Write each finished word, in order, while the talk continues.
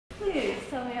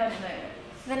tell me how the night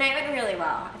went. The night went really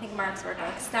well. I think Marc's work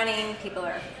looks stunning. People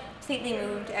are completely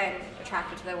moved and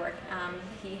attracted to the work.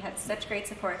 He had such great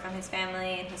support from his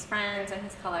family and his friends and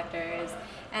his collectors,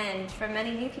 and from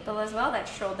many new people as well that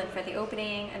strolled in for the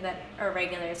opening and that are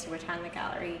regulars who attend the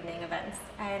gallery evening events.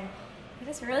 And it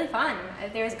was really fun.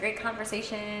 There was great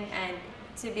conversation, and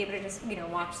to be able to just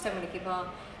watch so many people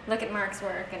look at Marc's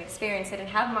work and experience it and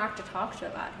have Marc to talk to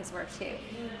about his work too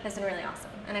has been really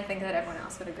awesome. And I think that everyone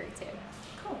else would agree too.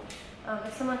 Cool.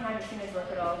 If someone hadn't seen his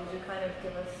work at all, would you kind of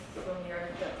give us from your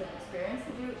depth of experience?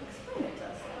 Would you explain it to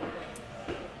us?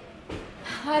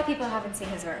 A lot of people haven't seen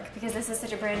his work because this is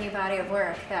such a brand new body of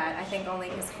work that I think only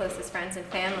his closest friends and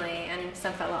family and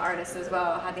some fellow artists as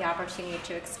well had the opportunity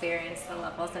to experience the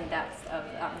levels and depths of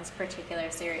this particular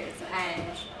series.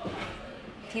 And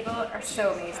people are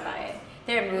so amazed by it.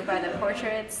 They're moved by the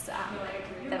portraits.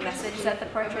 The message that the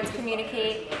portraits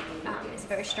communicate is a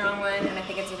very strong one, and I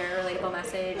think it's a very relatable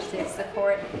message to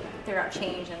support throughout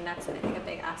change, and that's, I think, a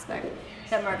big aspect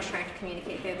that Marc's trying to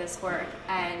communicate through this work.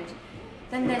 And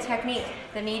then the technique,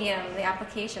 the medium, the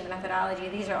application, the methodology,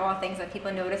 these are all things that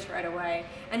people notice right away,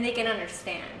 and they can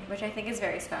understand, which I think is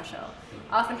very special.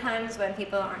 Oftentimes when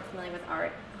people aren't familiar with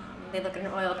art, they look at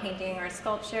an oil painting or a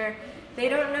sculpture, they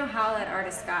don't know how that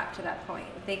artist got to that point.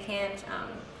 They can't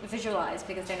visualize,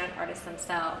 because they're not artists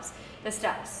themselves, the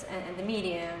steps and the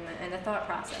medium and the thought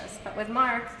process. But with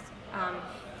Marc,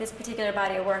 this particular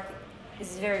body of work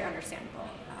is very understandable,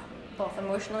 both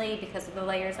emotionally because of the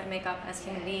layers that make up as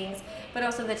human beings, but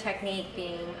also the technique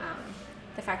being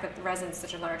the fact that the resin is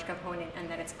such a large component and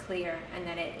that it's clear and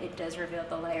that it does reveal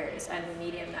the layers and the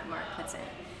medium that Marc puts in.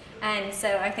 And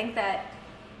so I think that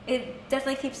it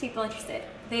definitely keeps people interested.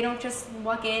 They don't just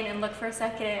walk in and look for a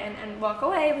second and walk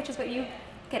away, which is what you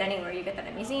get anywhere. You get that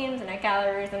at museums and at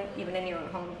galleries and even in your own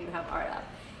home if you have art up.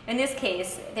 In this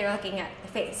case, they're looking at the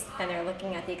face, then they're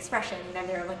looking at the expression, then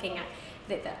they're looking at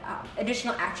the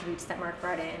additional attributes that Marc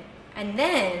brought in. And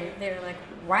then they're like,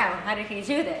 wow, how did he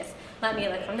do this? Let me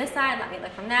look from this side, let me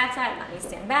look from that side, let me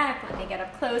stand back, let me get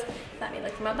up close, let me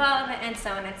look from above, and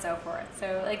so on and so forth.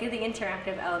 So like the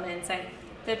interactive elements and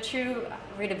the true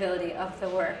readability of the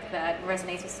work that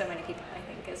resonates with so many people, I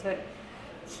think, is what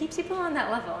keeps people on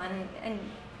that level. And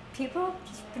people have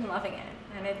just been loving it.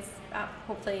 And it's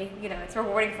hopefully, it's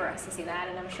rewarding for us to see that,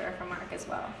 and I'm sure for Marc as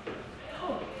well.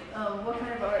 Cool. What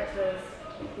kind of art does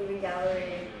Moving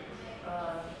Gallery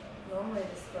normally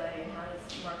display, and how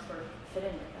does Marc's work fit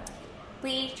in with that?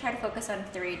 We try to focus on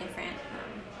 3 different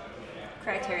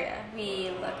criteria.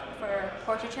 We look for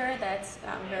portraiture that's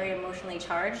very emotionally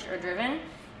charged or driven,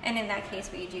 and in that case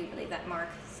we do believe that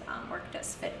Marc's work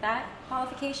does fit that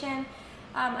qualification.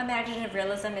 Imaginative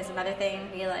realism is another thing.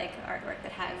 We like artwork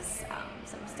that has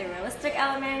some surrealistic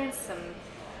elements, some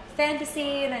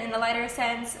fantasy in a lighter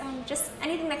sense, just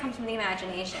anything that comes from the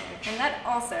imagination. And that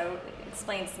also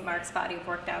explains Marc's body of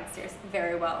work downstairs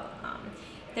very well.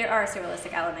 There are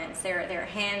surrealistic elements. There are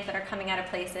hands that are coming out of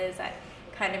places that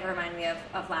kind of remind me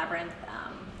of Labyrinth,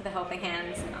 the helping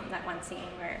hands, that one scene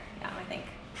where I think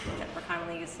Jennifer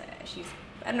Connelly's,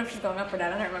 I don't know if she's going up or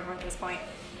down, I don't remember at this point.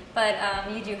 But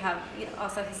you do have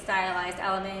also his stylized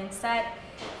elements that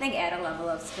I think add a level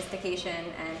of sophistication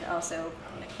and also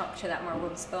help to that more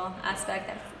whimsical aspect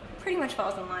that pretty much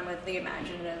falls in line with the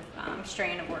imaginative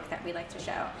strain of work that we like to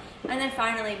show. And then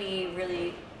finally, we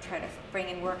really try to bring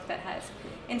in work that has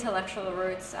intellectual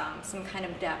roots, some kind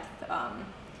of depth,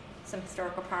 some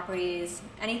historical properties,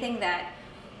 anything that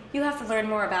you have to learn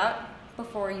more about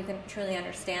before you can truly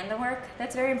understand the work.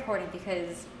 That's very important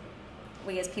because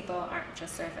we as people aren't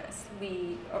just surface.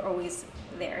 We are always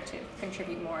there to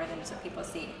contribute more than just what people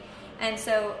see. And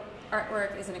so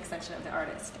artwork is an extension of the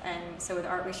artist. And so with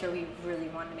Art We Show, we really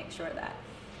want to make sure that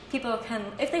people can,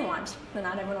 if they want,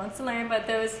 not everyone wants to learn, but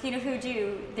those who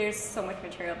do, there's so much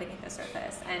material beneath the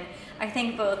surface. And I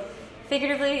think both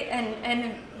figuratively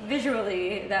and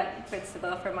visually that fits the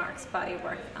bill for Marc's body of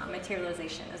work,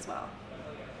 Materialization as well.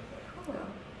 Cool.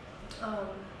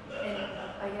 And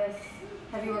I guess,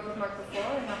 have you worked with Marc before,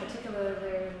 and how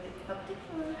particularly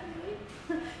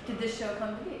did this show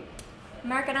come to be?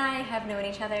 Marc and I have known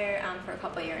each other for a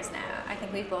couple of years now. I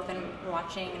think we've both been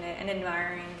watching and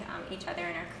admiring each other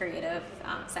in our creative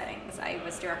settings. I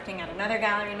was directing at another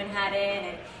gallery in Manhattan,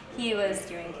 and he was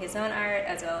doing his own art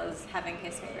as well as having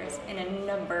his fingers in a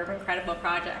number of incredible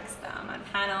projects on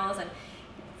panels and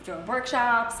doing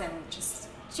workshops and just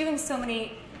doing so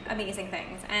many amazing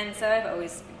things. And so I've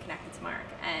always been connected to Marc.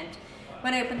 And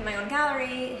when I opened my own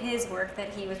gallery, his work that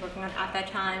he was working on at that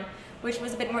time, which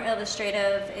was a bit more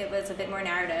illustrative, it was a bit more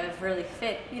narrative, really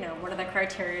fit, one of the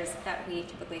criteria that we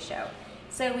typically show.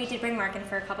 So we did bring Marc in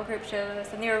for a couple group shows,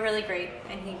 and they were really great,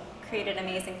 and he created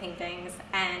amazing paintings.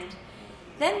 And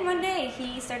then one day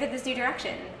he started this new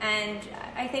direction, and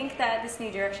I think that this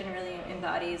new direction really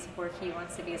embodies where he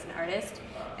wants to be as an artist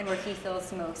and where he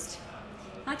feels most,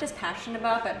 not just passionate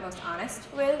about, but most honest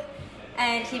with.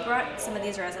 And he brought some of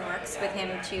these resin works with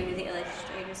him to the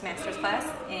Illustrator's Master's class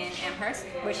in Amherst,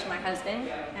 which my husband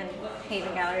and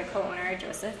Haven Gallery co-owner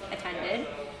Joseph attended.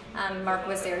 Marc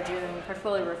was there doing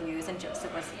portfolio reviews, and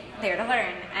Joseph was there to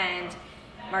learn. And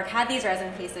Marc had these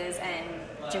resin pieces, and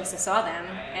Joseph saw them,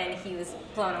 and he was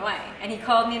blown away. And he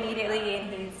called me immediately, and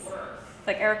he's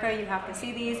like, Erica, you have to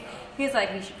see these. He's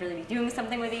like, we should really be doing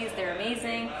something with these. They're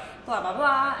amazing, blah, blah,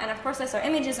 blah. And of course I saw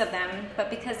images of them, but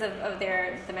because of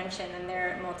their dimension and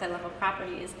their multi-level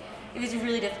properties, it was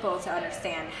really difficult to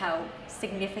understand how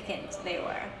significant they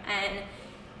were. And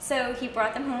so he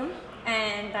brought them home,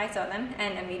 and I saw them,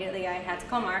 and immediately I had to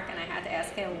call Marc, and I had to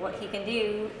ask him what he can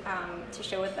do to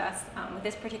show with us with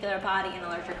this particular body in a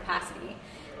larger capacity.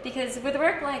 Because with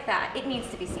work like that, it needs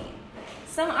to be seen.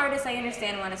 Some artists, I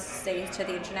understand, want to stay to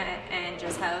the internet and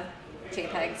just have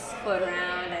JPEGs float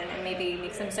around and maybe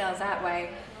make some sales that way.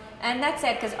 And that's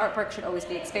sad, because artwork should always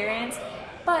be experienced.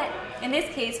 But in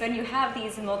this case, when you have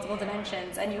these multiple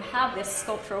dimensions and you have this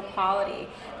sculptural quality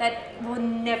that will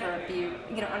never be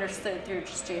understood through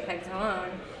just JPEGs alone,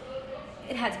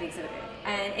 it had to be exhibited.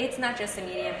 And it's not just a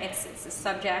medium, it's a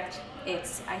subject,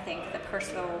 it's, I think, the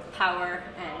personal power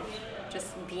and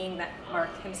just being that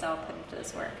Marc himself put into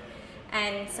this work.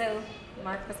 And so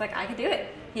Marc was like, I could do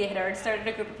it. He had already started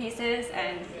a group of pieces,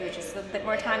 and it was just a bit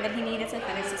more time than he needed to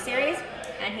finish the series,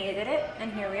 and he did it,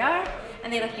 and here we are,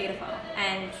 and they look beautiful.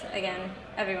 And again,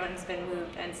 everyone's been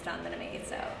moved and stunned and amazed.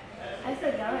 So, as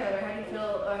a gallery owner, how do you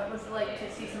feel, what's it like to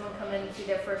see someone come in and see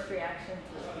their first reaction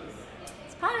to the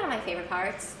piece? it's probably one of my favorite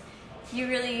parts. You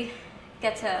really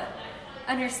get to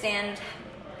understand.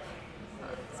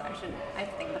 Sorry, I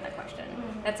have to think about that question.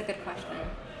 That's a good question.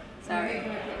 Sorry. You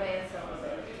can repeat my answer a little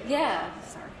bit. Yeah,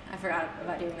 sorry. I forgot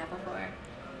about doing that before.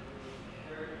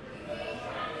 Okay.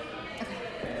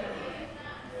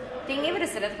 Being able to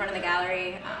sit at the front of the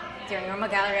gallery during normal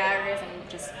gallery hours and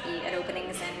just be at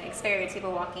openings and experience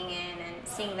people walking in and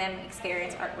seeing them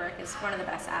experience artwork is one of the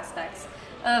best aspects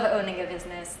of owning a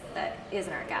business that is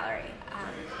an art gallery.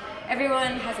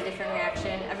 Everyone has a different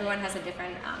reaction. Everyone has a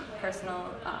different personal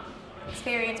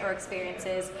experience or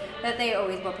experiences that they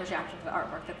always will project into the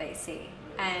artwork that they see.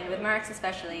 And with Marc's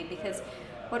especially, because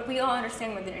what we all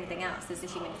understand more than anything else is the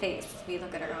human face. We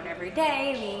look at our own every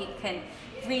day, we can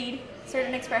read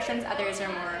certain expressions, others are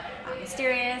more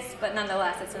mysterious, but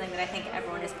nonetheless it's something that I think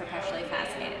everyone is perpetually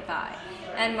fascinated by.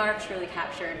 And Marc's really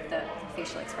captured the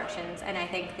facial expressions, and I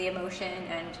think the emotion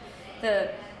and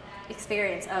the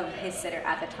experience of his sitter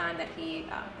at the time that he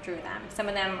drew them. Some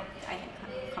of them, I think,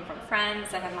 come from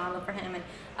friends that have modeled for him, and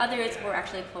others were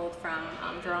actually pulled from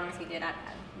drawings he did at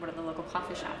one of the local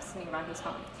coffee shops nearby his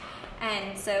home.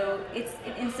 And so it's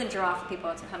an instant draw for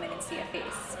people to come in and see a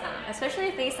face, especially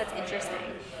a face that's interesting,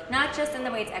 not just in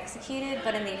the way it's executed,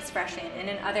 but in the expression and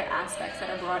in other aspects that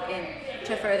are brought in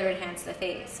to further enhance the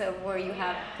face. So where you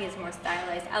have these more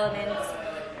stylized elements,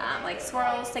 like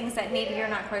swirls, things that maybe you're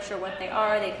not quite sure what they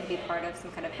are. They could be part of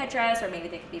some kind of headdress, or maybe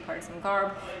they could be part of some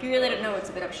garb. You really don't know, it's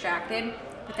a bit abstracted,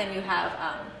 but then you have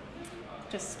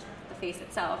just the face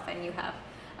itself, and you have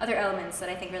other elements that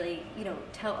I think really,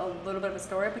 tell a little bit of a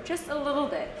story, but just a little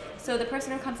bit. So the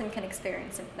person who comes in can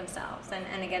experience it themselves,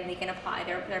 and again, they can apply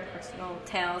their personal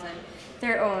tales and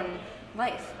their own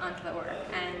life onto the work.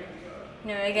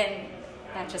 And, again,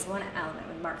 that's just one element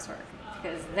with Marc's work,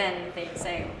 because then they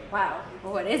say, wow,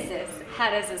 what is this?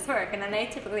 How does this work? And then they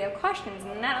typically have questions,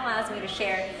 and that allows me to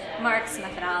share Marc's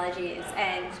methodologies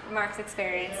and Marc's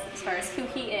experience as far as who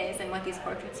he is and what these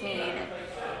portraits mean.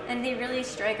 And they really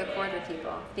strike a chord with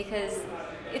people, because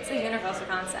it's a universal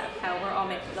concept, how we're all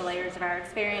made the layers of our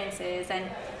experiences, and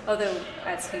although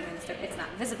as humans it's not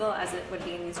visible as it would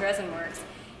be in these resin works,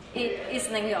 it is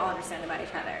something we all understand about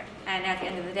each other. And at the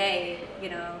end of the day,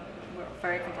 we're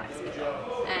very complex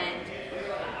people. And,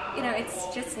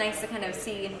 it's just nice to kind of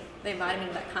see the embodiment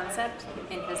of that concept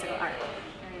in physical art.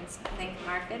 And I think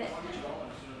Marc did it.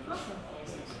 Awesome.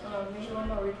 Maybe one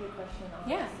more repeat question.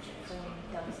 Yeah. From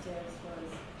downstairs was,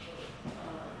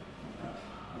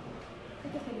 I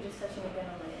guess maybe just touching again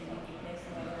on the uniqueness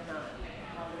and whether or not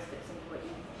how this fits into what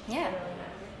you Yeah. really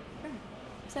have.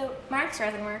 So Marc's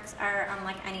resin works are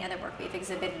unlike any other work we've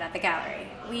exhibited at the gallery.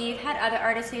 We've had other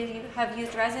artists who have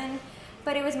used resin,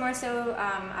 but it was more so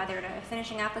either in a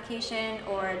finishing application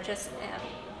or just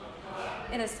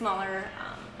in a smaller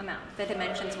amount. The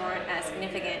dimensions weren't as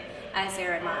significant as they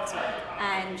are in Marc's work.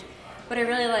 And what I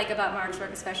really like about Marc's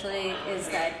work especially is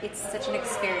that it's such an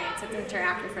experience. It's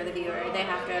interactive for the viewer. They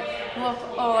have to walk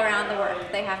all around the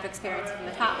work. They have to experience it from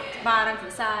the top to the bottom, to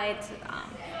the side, to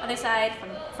the other side, from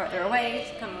further away,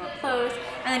 to come up close,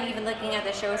 and then even looking at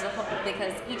the show as a whole,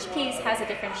 because each piece has a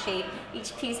different shape,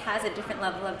 each piece has a different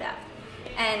level of depth.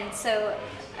 And so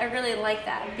I really like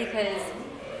that, because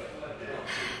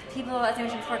people, as I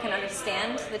mentioned before, can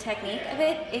understand the technique of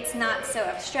it. It's not so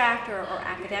abstract or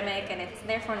academic, and it's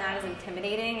therefore not as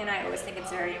intimidating, and I always think it's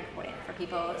very important for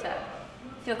people to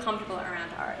feel comfortable around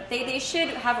art. They should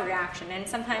have a reaction, and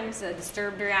sometimes a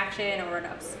disturbed reaction or an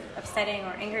upsetting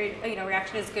or angry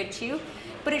reaction is good too,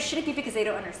 but it shouldn't be because they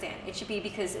don't understand. It should be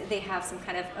because they have some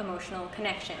kind of emotional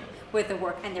connection with the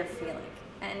work and their feeling.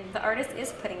 And the artist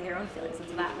is putting their own feelings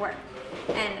into that work.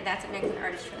 And that's what makes an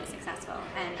artist truly successful.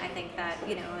 And I think that,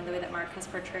 in the way that Marc has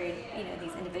portrayed,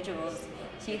 these individuals,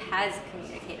 he has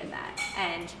communicated that.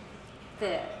 And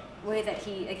the way that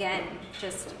he, again,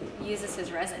 just uses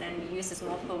his resin and uses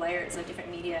multiple layers of different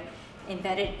media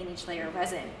embedded in each layer of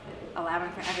resin,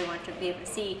 allowing for everyone to be able to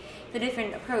see the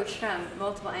different approach from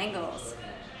multiple angles.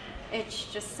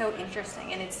 It's just so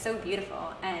interesting, and it's so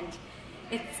beautiful. And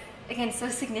it's, again, so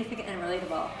significant and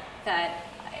relatable that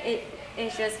it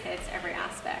just hits every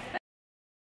aspect.